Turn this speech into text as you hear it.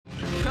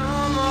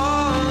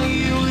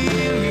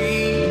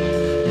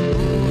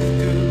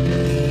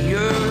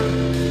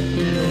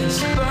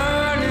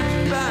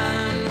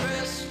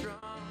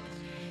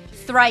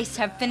Thrice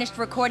have finished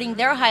recording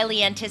their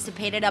highly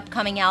anticipated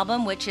upcoming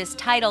album, which is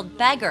titled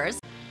Beggars.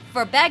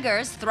 For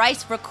Beggars,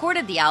 Thrice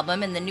recorded the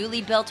album in the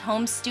newly built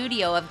home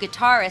studio of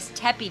guitarist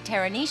Tepi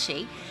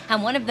Teranishi,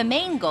 and one of the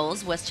main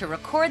goals was to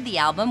record the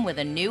album with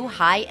a new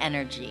high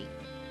energy.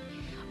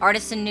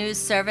 Artisan News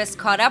Service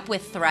caught up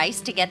with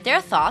Thrice to get their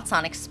thoughts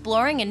on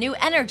exploring a new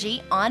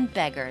energy on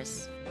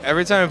Beggars.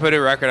 Every time I put a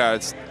record out,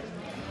 it's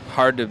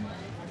hard to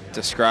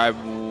describe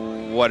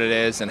what it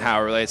is and how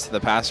it relates to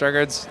the past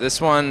records. This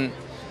one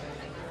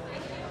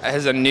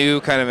has a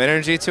new kind of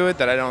energy to it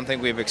that I don't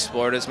think we've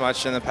explored as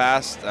much in the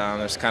past.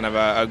 There's kind of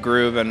a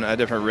groove and a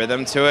different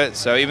rhythm to it.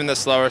 So even the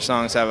slower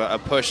songs have a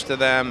push to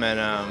them, and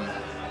I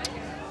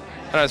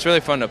don't know, it's really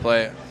fun to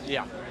play.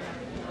 Yeah.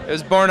 It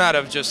was born out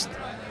of just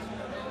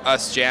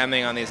us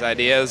jamming on these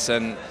ideas,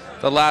 and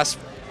the last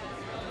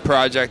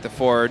project, the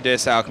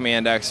 4-disc Alchemy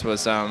Index,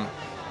 was a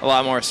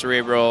lot more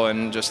cerebral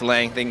and just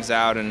laying things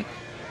out and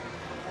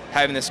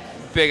having this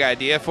big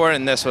idea for it,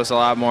 and this was a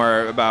lot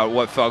more about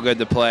what felt good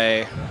to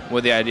play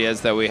with the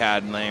ideas that we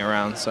had laying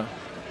around. So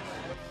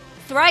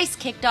Thrice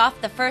kicked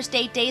off the first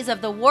 8 days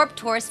of the Warped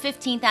Tour's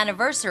 15th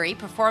anniversary,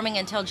 performing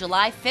until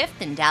July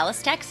 5th in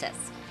Dallas,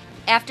 Texas.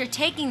 After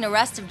taking the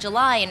rest of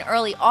July and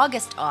early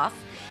August off,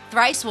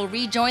 Thrice will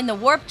rejoin the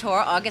Warped Tour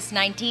August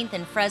 19th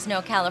in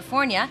Fresno,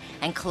 California,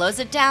 and close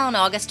it down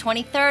August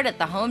 23rd at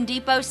the Home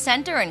Depot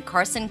Center in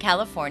Carson,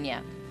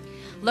 California.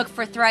 Look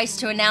for Thrice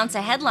to announce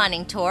a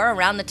headlining tour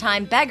around the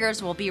time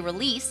Beggars will be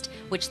released,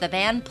 which the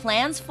band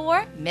plans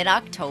for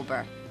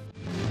mid-October.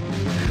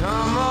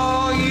 Come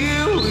all you